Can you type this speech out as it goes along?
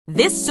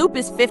This soup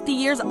is 50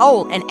 years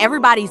old and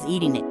everybody's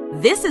eating it.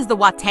 This is the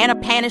wattana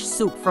panich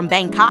soup from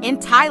Bangkok in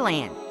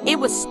Thailand. It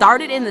was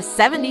started in the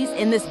 70s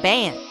in this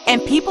band,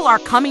 and people are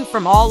coming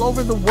from all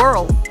over the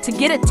world to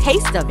get a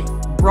taste of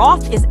it.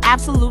 Broth is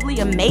absolutely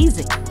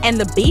amazing, and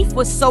the beef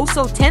was so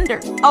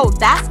tender. Oh,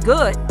 that's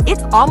good.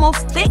 It's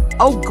almost thick.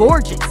 Oh,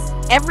 gorgeous.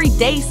 Every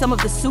day some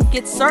of the soup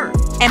gets served,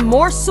 and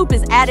more soup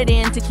is added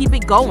in to keep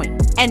it going.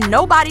 And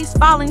nobody's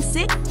falling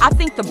sick. I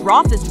think the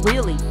broth is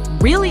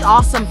really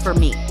awesome for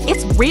me.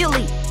 It's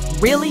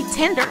really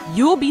tender.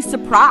 You'll be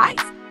surprised.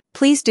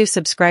 Please do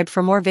subscribe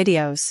for more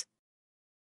videos.